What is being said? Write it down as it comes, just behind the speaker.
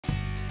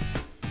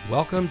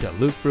Welcome to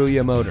Luke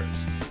Fruia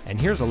Motors, and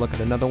here's a look at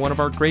another one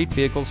of our great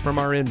vehicles from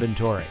our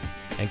inventory,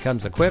 and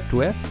comes equipped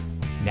with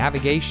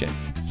navigation,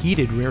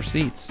 heated rear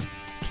seats,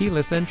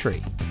 keyless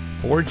entry,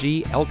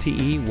 4G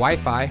LTE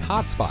Wi-Fi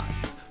hotspot,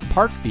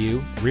 park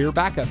view rear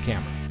backup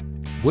camera,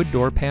 wood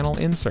door panel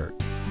insert,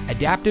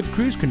 adaptive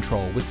cruise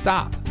control with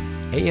stop,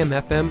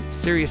 AM/FM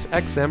Sirius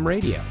XM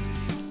radio,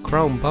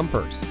 chrome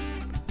bumpers,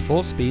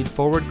 full speed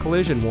forward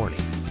collision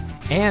warning,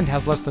 and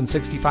has less than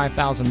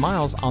 65,000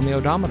 miles on the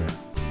odometer.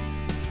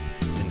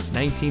 Since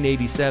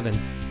 1987,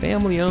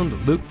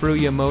 family-owned Luke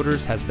Fruia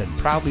Motors has been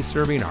proudly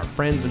serving our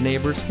friends and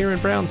neighbors here in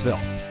Brownsville.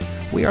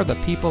 We are the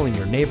people in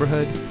your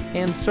neighborhood,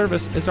 and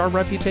service is our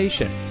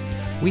reputation.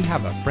 We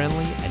have a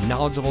friendly and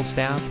knowledgeable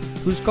staff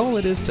whose goal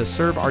it is to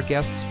serve our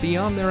guests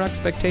beyond their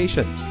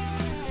expectations.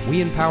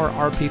 We empower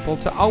our people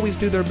to always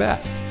do their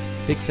best,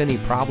 fix any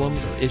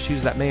problems or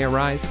issues that may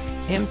arise,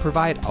 and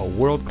provide a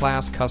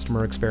world-class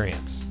customer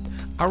experience.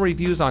 Our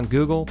reviews on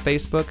Google,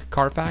 Facebook,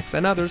 Carfax,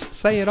 and others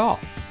say it all.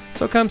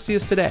 So come see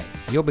us today.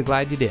 You'll be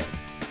glad you did.